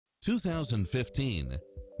2015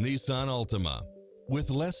 Nissan Altima.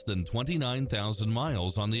 With less than 29,000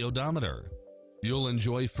 miles on the odometer, you'll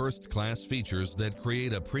enjoy first-class features that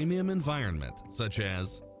create a premium environment, such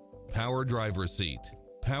as power driver seat,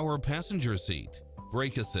 power passenger seat,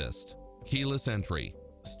 brake assist, keyless entry,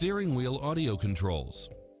 steering wheel audio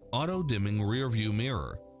controls, auto-dimming rear-view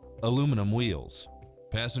mirror, aluminum wheels,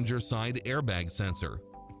 passenger side airbag sensor,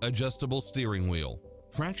 adjustable steering wheel,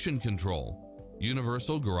 traction control,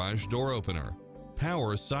 universal garage door opener,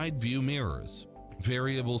 power side view mirrors,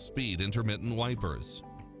 variable speed intermittent wipers,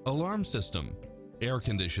 alarm system, air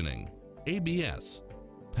conditioning, ABS,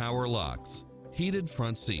 power locks, heated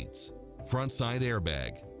front seats, front side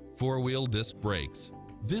airbag, four-wheel disc brakes.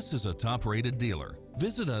 This is a top-rated dealer.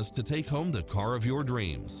 Visit us to take home the car of your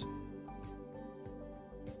dreams.